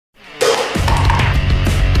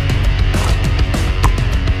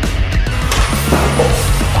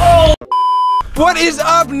What is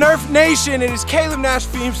up, Nerf Nation? It is Caleb Nash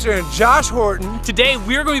Feemster and Josh Horton. Today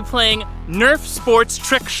we're going to be playing Nerf Sports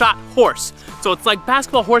Trick Shot Horse. So it's like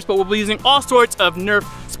basketball horse, but we'll be using all sorts of Nerf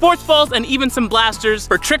sports balls and even some blasters.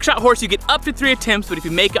 For Trick Shot Horse, you get up to 3 attempts, but if you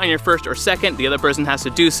make it on your first or second, the other person has to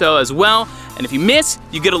do so as well. And if you miss,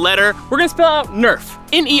 you get a letter. We're gonna spell out Nerf,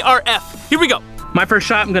 N-E-R-F. Here we go. My first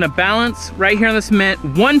shot, I'm gonna balance right here on the cement.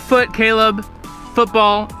 1 foot, Caleb,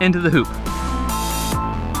 football into the hoop.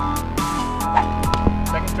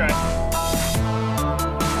 Second try.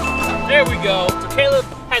 There we go. So Caleb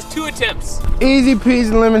has 2 attempts. Easy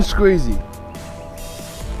peasy lemon squeezy.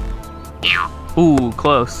 Ooh,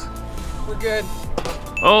 close. We're good.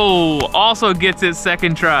 Oh, also gets his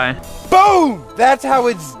second try. Boom! That's how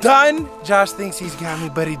it's done. Josh thinks he's got me,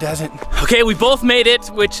 but he doesn't. Okay, we both made it,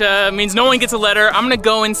 which means no one gets a letter. I'm gonna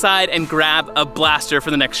go inside and grab a blaster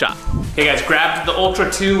for the next shot. Okay guys, grabbed the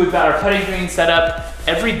Ultra 2. We've got our putting green set up.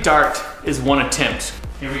 Every dart is 1 attempt.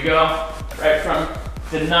 Here we go, right from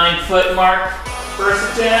the 9-foot mark.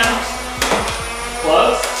 First attempt.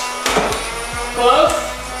 Close. Close.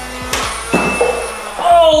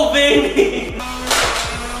 Oh, baby!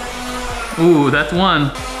 Ooh, that's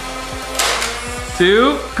 1.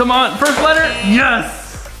 2, come on, first letter,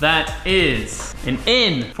 yes! That is an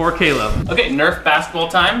N for Caleb. Okay, Nerf basketball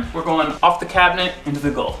time. We're going off the cabinet into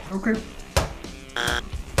the goal. Okay.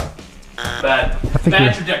 Bad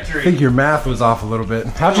trajectory. I think your math was off a little bit.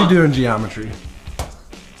 How'd you do in geometry?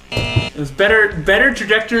 It was better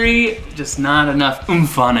trajectory, just not enough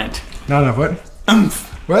oomph on it. Not enough what?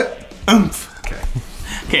 Oomph. What? Oomph. Okay.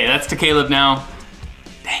 Okay, that's to Caleb now.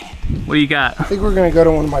 Dang it. What do you got? I think we're gonna go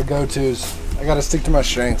to one of my go-tos. I gotta stick to my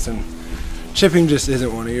strengths, and chipping just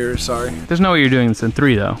isn't one of yours, sorry. There's no way you're doing this in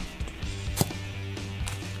 3 though.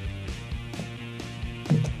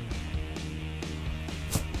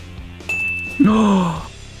 No.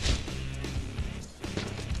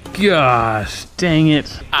 Gosh, dang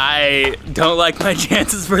it. I don't like my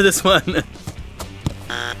chances for this one.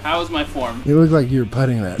 How's my form? It looked like you were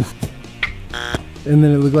putting that. And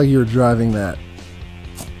then it looked like you were driving that.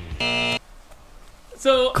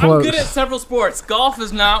 So Close. I'm good at several sports. Golf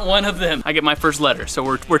is not one of them. I get my first letter, so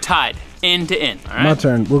we're tied, end to end, all right? My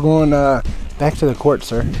turn. We're going back to the court,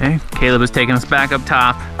 sir. Okay, Caleb is taking us back up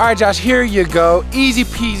top. All right, Josh, here you go. Easy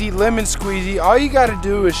peasy, lemon squeezy. All you gotta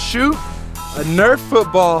do is shoot a Nerf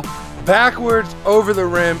football backwards over the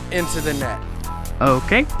rim into the net.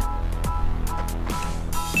 Okay.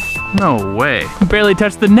 No way. Barely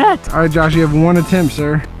touched the net. All right, Josh, you have 1 attempt,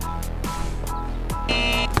 sir.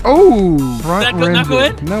 Oh, front Did that not go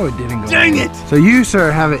in? No, it didn't go Dang in. it. So you, sir,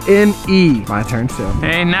 have an N.E. My turn still.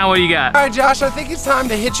 Hey, now what do you got? All right, Josh, I think it's time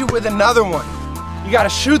to hit you with another one. You gotta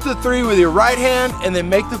shoot the 3 with your right hand and then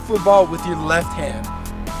make the football with your left hand.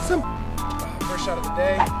 Simple. First shot of the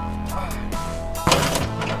day.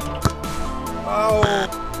 Oh.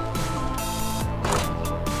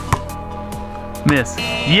 Miss.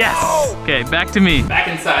 Yes. Oh. Okay, back to me. Back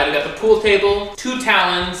inside, we got the pool table, 2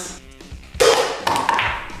 talons.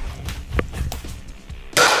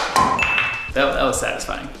 That was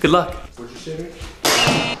satisfying. Good luck. Where's your shimmy?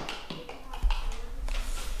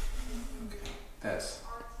 Okay, pass.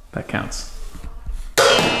 That counts.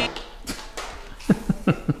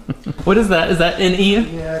 What is that? Is that N-E?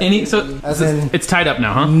 Yeah, N-E? So it's tied up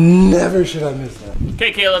now, huh? Never should I miss that.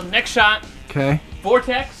 Okay, Caleb, next shot. Okay.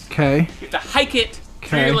 Vortex. Okay. You have to hike it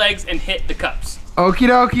through your legs and hit the cups. Okie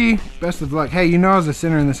dokie. Best of luck. Hey, you know I was a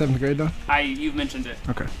center in the 7th grade though? You've mentioned it.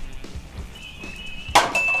 Okay.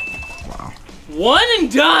 Wow. 1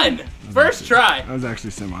 and done. First try. That was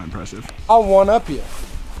actually semi-impressive. I'll one-up you.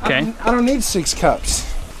 Okay. I don't need 6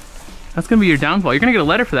 cups. That's gonna be your downfall. You're gonna get a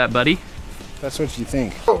letter for that, buddy. That's what you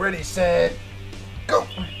think. Ready, set, go.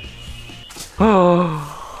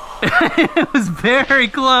 Oh. It was very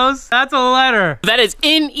close. That's a letter. That is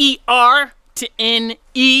N-E-R to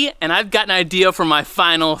N-E, and I've got an idea for my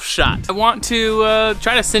final shot. I want to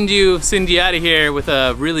try to send you out of here with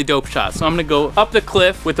a really dope shot. So I'm gonna go up the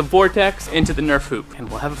cliff with the vortex into the Nerf hoop, and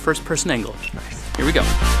we'll have a first-person angle. Nice. Here we go.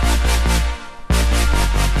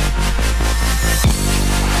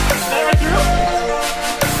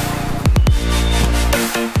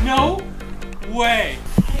 No way.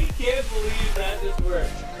 I can't believe that just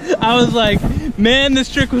worked. I was like, man,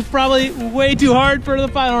 this trick was probably way too hard for the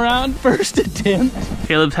final round. First attempt.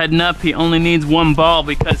 Caleb's heading up. He only needs 1 ball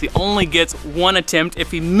because he only gets 1 attempt.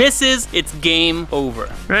 If he misses, it's game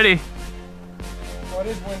over. Ready? What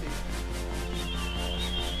is windy?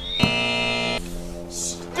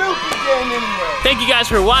 Stupid game anyway. Thank you guys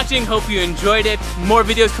for watching. Hope you enjoyed it. More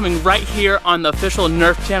videos coming right here on the official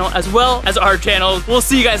Nerf channel as well as our channel. We'll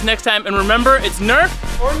see you guys next time. And remember, it's Nerf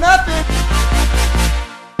or nothing.